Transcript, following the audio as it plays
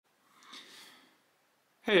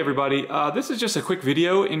Hey everybody, this is just a quick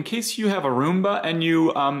video in case you have a Roomba and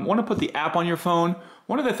you want to put the app on your phone.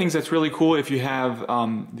 One of the things that's really cool if you have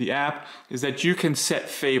the app is that you can set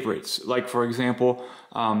favorites. Like for example,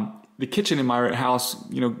 the kitchen in my house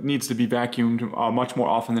needs to be vacuumed much more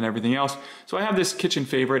often than everything else. So I have this kitchen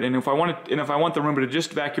favorite, and if I want the Roomba to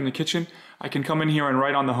just vacuum the kitchen, I can come in here and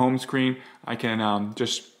right on the home screen I can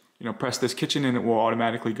just press this kitchen and it will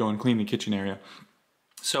automatically go and clean the kitchen area.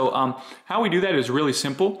 So how we do that is really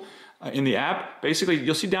simple in the app. Basically,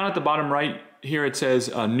 you'll see down at the bottom right here it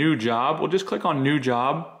says New Job. We'll just click on New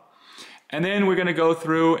Job, and then we're going to go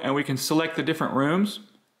through and we can select the different rooms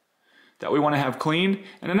that we want to have cleaned.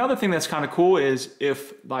 And another thing that's kind of cool is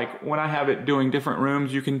if, like, when I have it doing different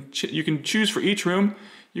rooms, you can choose for each room.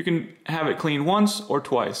 You can have it cleaned once or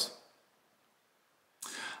twice.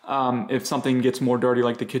 If something gets more dirty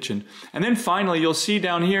like the kitchen. And then finally, you'll see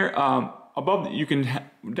down here above,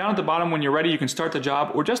 down at the bottom when you're ready, you can start the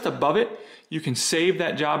job, or just above it, you can save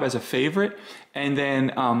that job as a favorite, and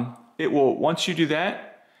then it will, once you do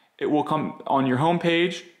that, it will come on your home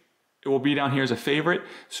page. It will be down here as a favorite,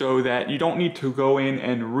 so that you don't need to go in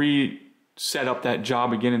and reset up that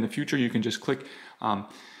job again in the future. You can just click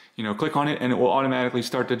click on it and it will automatically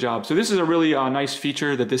start the job. So this is a really nice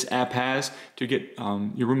feature that this app has to get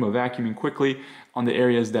your Roomba vacuuming quickly on the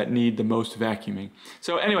areas that need the most vacuuming.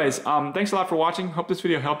 So anyways, thanks a lot for watching. Hope this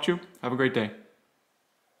video helped you. Have a great day.